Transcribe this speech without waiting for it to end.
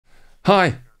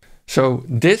Hi! So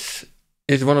this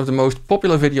is one of the most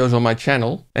popular videos on my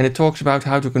channel, and it talks about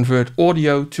how to convert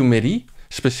audio to MIDI,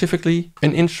 specifically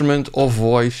an instrument or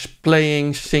voice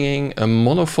playing, singing a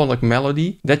monophonic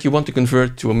melody that you want to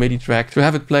convert to a MIDI track to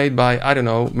have it played by, I don't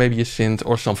know, maybe a synth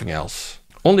or something else.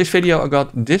 On this video I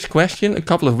got this question a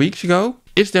couple of weeks ago: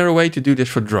 is there a way to do this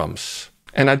for drums?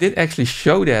 And I did actually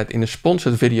show that in a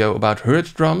sponsored video about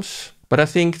Hertz drums, but I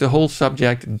think the whole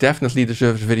subject definitely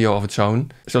deserves a video of its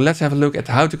own. So let's have a look at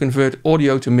how to convert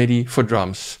audio to MIDI for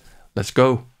drums. Let's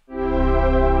go!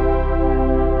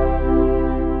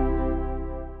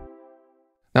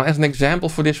 Now, as an example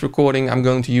for this recording, I'm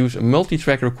going to use a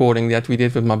multi-track recording that we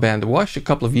did with my band Wash a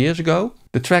couple of years ago.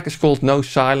 The track is called No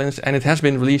Silence and it has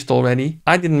been released already.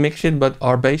 I didn't mix it, but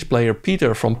our bass player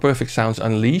Peter from Perfect Sounds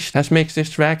Unleashed has mixed this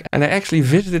track, and I actually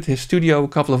visited his studio a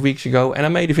couple of weeks ago and I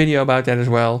made a video about that as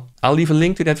well. I'll leave a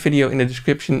link to that video in the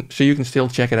description so you can still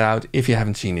check it out if you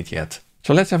haven't seen it yet.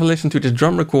 So let's have a listen to this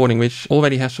drum recording, which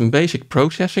already has some basic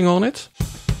processing on it.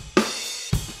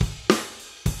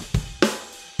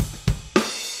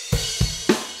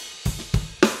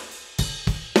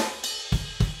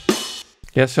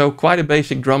 Yeah, so quite a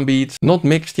basic drum beat, not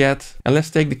mixed yet. And let's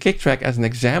take the kick track as an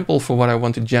example for what I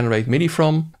want to generate MIDI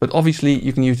from. But obviously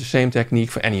you can use the same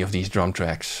technique for any of these drum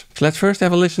tracks. So let's first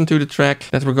have a listen to the track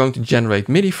that we're going to generate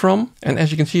MIDI from. And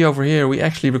as you can see over here, we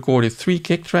actually recorded 3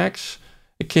 kick tracks: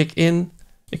 a kick in,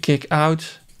 a kick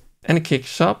out, and a kick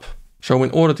sub. So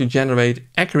in order to generate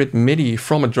accurate MIDI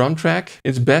from a drum track,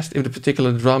 it's best if the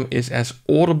particular drum is as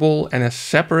audible and as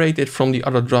separated from the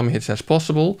other drum hits as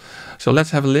possible. So let's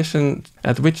have a listen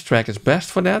at which track is best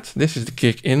for that. This is the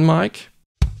kick in mic.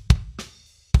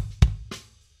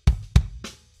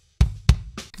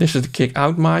 This is the kick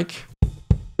out mic.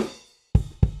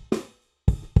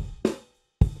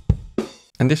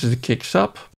 And this is the kick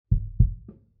sub.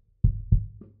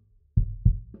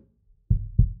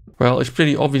 Well, it's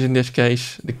pretty obvious in this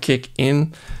case. The kick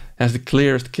in has the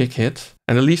clearest kick hit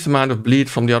and the least amount of bleed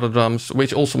from the other drums,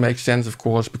 which also makes sense, of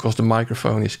course, because the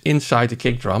microphone is inside the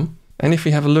kick drum. And if we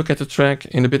have a look at the track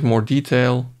in a bit more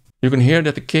detail, you can hear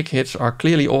that the kick hits are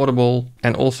clearly audible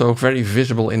and also very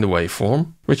visible in the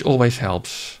waveform, which always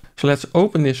helps. So let's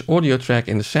open this audio track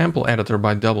in the sample editor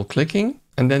by double clicking.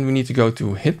 And then we need to go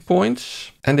to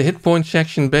Hitpoints. And the Hitpoints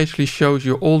section basically shows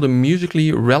you all the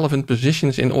musically relevant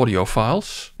positions in audio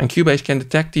files. And Cubase can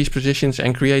detect these positions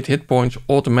and create hit points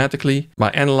automatically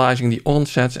by analyzing the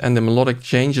onsets and the melodic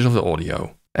changes of the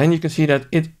audio. And you can see that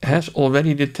it has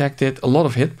already detected a lot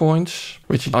of hit points,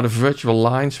 which are the virtual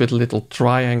lines with a little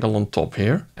triangle on top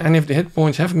here. And if the hit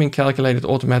points haven't been calculated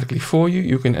automatically for you,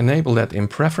 you can enable that in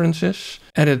Preferences,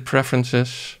 Edit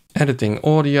Preferences, Editing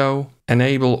Audio,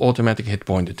 enable automatic hit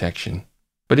point detection.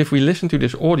 But if we listen to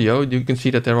this audio, you can see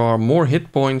that there are more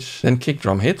hit points than kick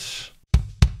drum hits.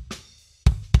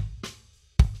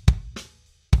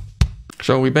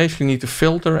 So we basically need to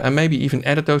filter and maybe even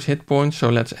edit those hit points. So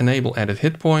let's enable edit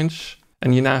hit points.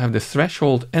 And you now have the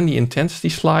threshold and the intensity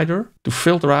slider to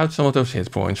filter out some of those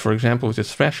hit points. For example, with the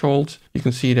threshold, you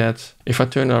can see that if I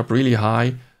turn it up really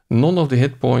high, none of the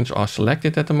hit points are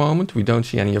selected at the moment. We don't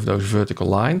see any of those vertical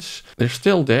lines. They're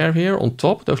still there here on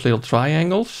top, those little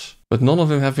triangles, but none of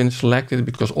them have been selected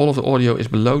because all of the audio is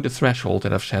below the threshold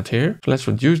that I've set here. So let's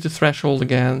reduce the threshold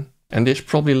again. And this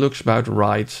probably looks about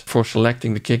right for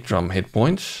selecting the kick drum hit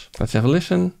points. Let's have a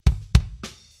listen.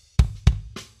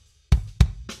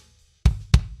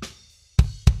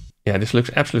 Yeah, this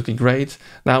looks absolutely great.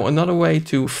 Now, another way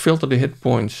to filter the hit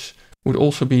points would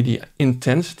also be the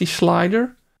intensity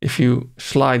slider. If you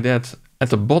slide that at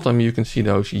the bottom, you can see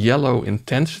those yellow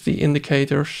intensity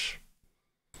indicators.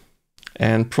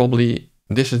 And probably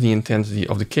this is the intensity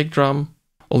of the kick drum.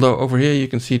 Although over here you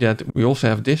can see that we also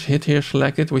have this hit here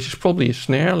selected, which is probably a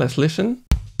snare. Let's listen.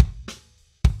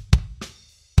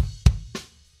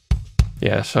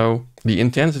 Yeah, so the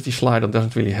intensity slider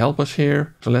doesn't really help us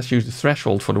here. So let's use the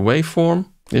threshold for the waveform.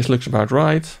 This looks about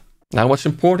right. Now what's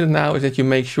important now is that you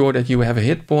make sure that you have a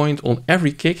hit point on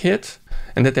every kick hit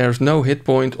and that there's no hit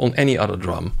point on any other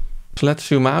drum. So let's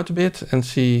zoom out a bit and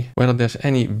see whether there's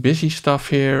any busy stuff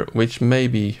here, which may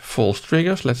be false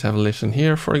triggers. Let's have a listen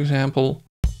here, for example.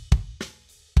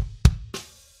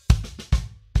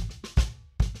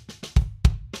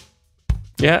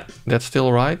 Yeah, that's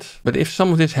still right. But if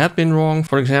some of this had been wrong,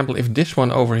 for example, if this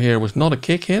one over here was not a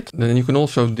kick hit, then you can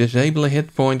also disable a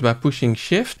hit point by pushing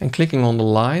Shift and clicking on the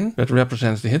line that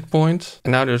represents the hit point.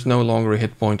 And now there's no longer a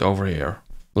hit point over here.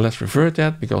 Let's revert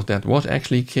that because that was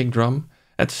actually a kick drum.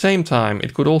 At the same time,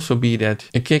 it could also be that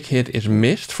a kick hit is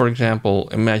missed. For example,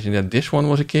 imagine that this one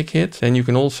was a kick hit. Then you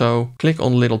can also click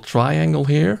on the little triangle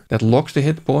here that locks the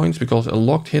hit points, because a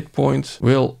locked hit point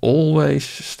will always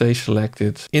stay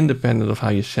selected independent of how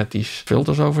you set these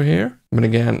filters over here. But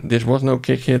again, this was no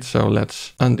kick hit, so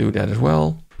let's undo that as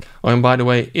well. Oh, and by the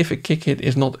way, if a kick hit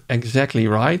is not exactly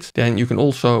right, then you can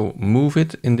also move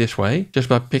it in this way, just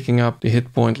by picking up the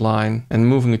hit point line and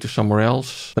moving it to somewhere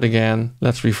else. But again,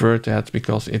 let's revert that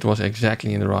because it was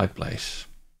exactly in the right place.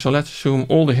 So let's assume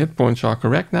all the hit points are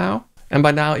correct now. And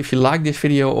by now, if you like this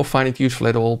video or find it useful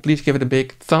at all, please give it a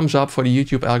big thumbs up for the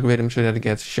YouTube algorithm so that it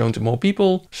gets shown to more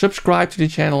people. Subscribe to the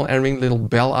channel and ring the little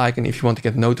bell icon if you want to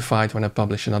get notified when I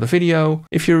publish another video.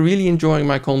 If you're really enjoying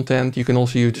my content, you can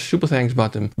also use the super thanks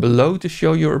button below to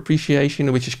show your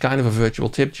appreciation, which is kind of a virtual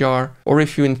tip jar. Or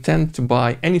if you intend to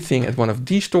buy anything at one of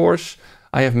these stores,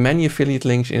 I have many affiliate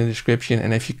links in the description,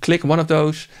 and if you click one of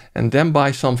those and then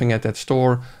buy something at that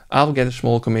store, I'll get a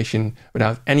small commission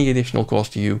without any additional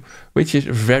cost to you, which is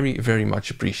very, very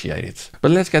much appreciated.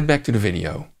 But let's get back to the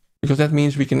video, because that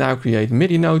means we can now create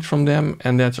MIDI notes from them,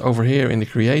 and that's over here in the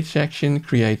create section,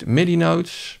 create MIDI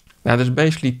notes. Now there's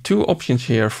basically two options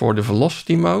here for the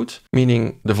velocity mode,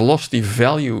 meaning the velocity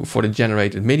value for the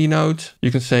generated MIDI note. You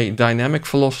can say dynamic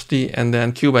velocity, and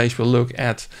then Cubase will look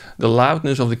at the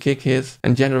loudness of the kick hit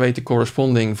and generate the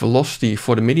corresponding velocity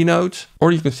for the MIDI note.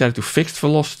 Or you can set it to fixed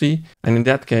velocity, and in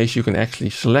that case you can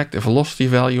actually select a velocity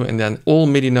value and then all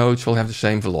MIDI notes will have the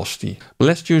same velocity. But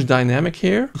let's choose dynamic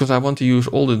here, because I want to use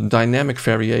all the dynamic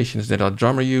variations that our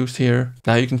drummer used here.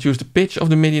 Now you can choose the pitch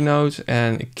of the MIDI note,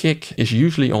 and a kick is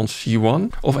usually on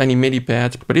C1 of any MIDI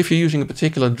pad, but if you're using a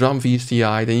particular drum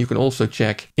VSTI, then you can also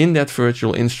check in that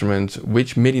virtual instrument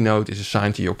which MIDI note is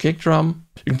assigned to your kick drum.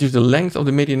 You can choose the length of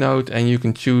the MIDI note, and you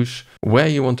can choose where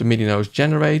you want the MIDI notes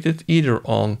generated, either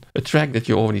on a track that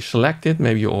you already selected,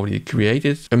 maybe you already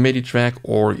created a MIDI track,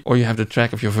 or you have the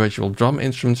track of your virtual drum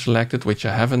instrument selected, which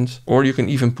I haven't, or you can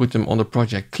even put them on the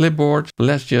project clipboard.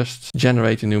 Let's just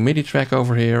generate a new MIDI track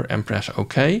over here and press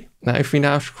OK. Now if we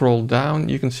now scroll down,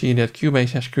 you can see that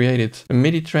Cubase has created a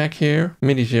MIDI track here,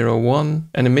 MIDI 01,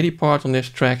 and a MIDI part on this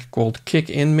track called Kick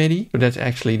In MIDI. So that's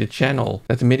actually the channel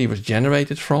that the MIDI was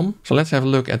generated from. So let's have a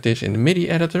look at this in the MIDI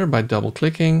editor by double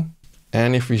clicking.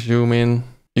 And if we zoom in,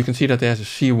 you can see that there's a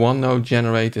C1 note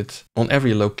generated on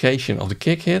every location of the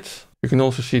kick hit. You can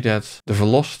also see that the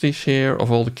velocities here of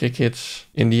all the kick hits.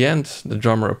 In the end, the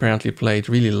drummer apparently played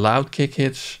really loud kick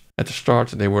hits. At the start,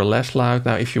 they were less loud.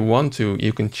 Now, if you want to,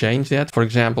 you can change that. For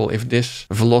example, if this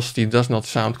velocity does not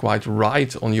sound quite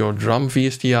right on your drum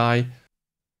VSTI,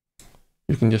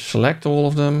 you can just select all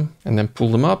of them and then pull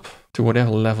them up to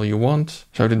whatever level you want.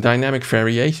 So the dynamic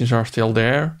variations are still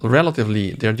there.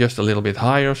 Relatively, they're just a little bit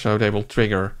higher, so they will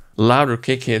trigger louder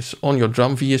kick hits on your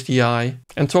drum VSTI.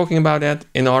 And talking about that,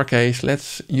 in our case,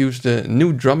 let's use the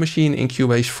new drum machine in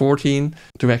Cubase 14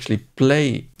 to actually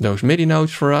play those MIDI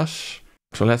notes for us.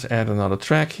 So let's add another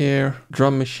track here,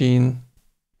 drum machine.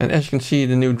 And as you can see,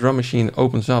 the new drum machine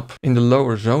opens up in the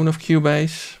lower zone of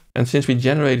Cubase. And since we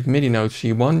generated MIDI note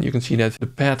C1, you can see that the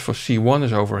pad for C1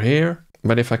 is over here.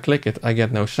 But if I click it, I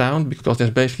get no sound because there's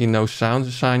basically no sounds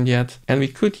assigned yet. And we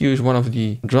could use one of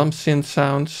the drum synth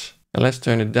sounds. And let's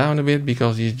turn it down a bit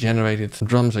because these generated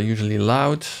drums are usually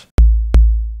loud.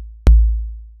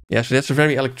 Yeah, so that's a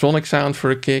very electronic sound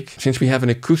for a kick. Since we have an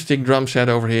acoustic drum set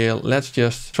over here, let's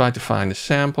just try to find a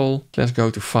sample. Let's go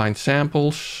to find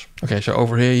samples. Okay, so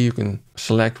over here you can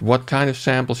select what kind of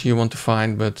samples you want to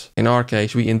find, but in our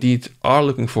case we indeed are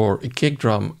looking for a kick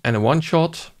drum and a one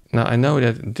shot. Now I know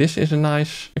that this is a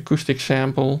nice acoustic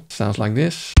sample. It sounds like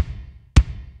this.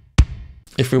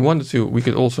 If we wanted to, we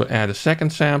could also add a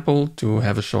second sample to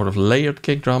have a sort of layered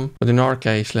kick drum, but in our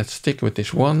case let's stick with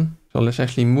this one. So let's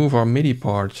actually move our MIDI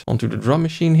part onto the drum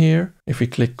machine here. If we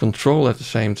click Control at the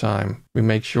same time, we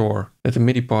make sure that the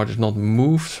MIDI part is not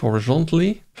moved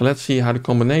horizontally. So let's see how the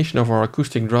combination of our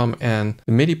acoustic drum and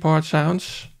the MIDI part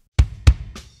sounds.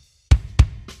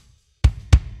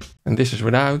 And this is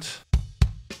without.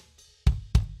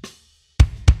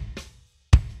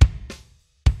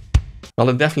 Well,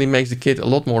 it definitely makes the kit a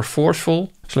lot more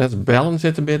forceful. So let's balance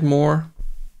it a bit more.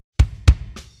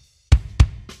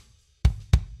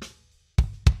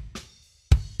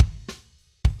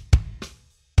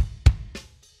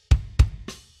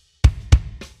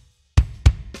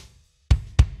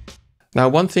 Now,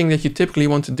 one thing that you typically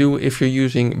want to do if you're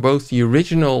using both the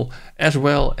original as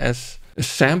well as a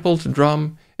sampled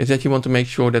drum is that you want to make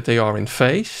sure that they are in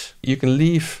phase. You can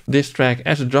leave this track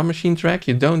as a drum machine track.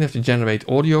 You don't have to generate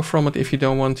audio from it if you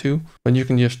don't want to, but you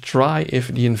can just try if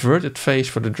the inverted phase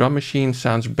for the drum machine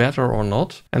sounds better or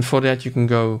not. And for that you can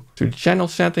go to the channel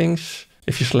settings.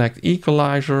 If you select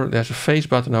equalizer, there's a phase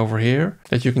button over here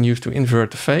that you can use to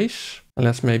invert the phase. And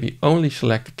let's maybe only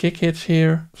select the kick hits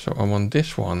here. So I want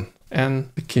this one and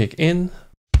the kick in.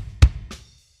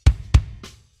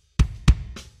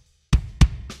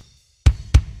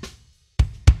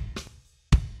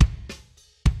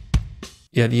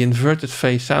 Yeah, the inverted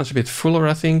phase sounds a bit fuller,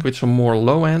 I think, with some more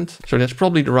low end. So that's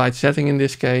probably the right setting in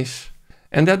this case.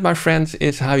 And that, my friends,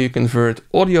 is how you convert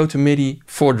audio to MIDI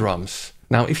for drums.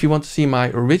 Now, if you want to see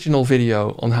my original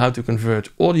video on how to convert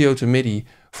audio to MIDI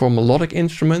for melodic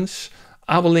instruments,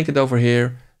 I will link it over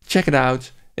here. Check it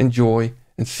out, enjoy,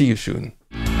 and see you soon.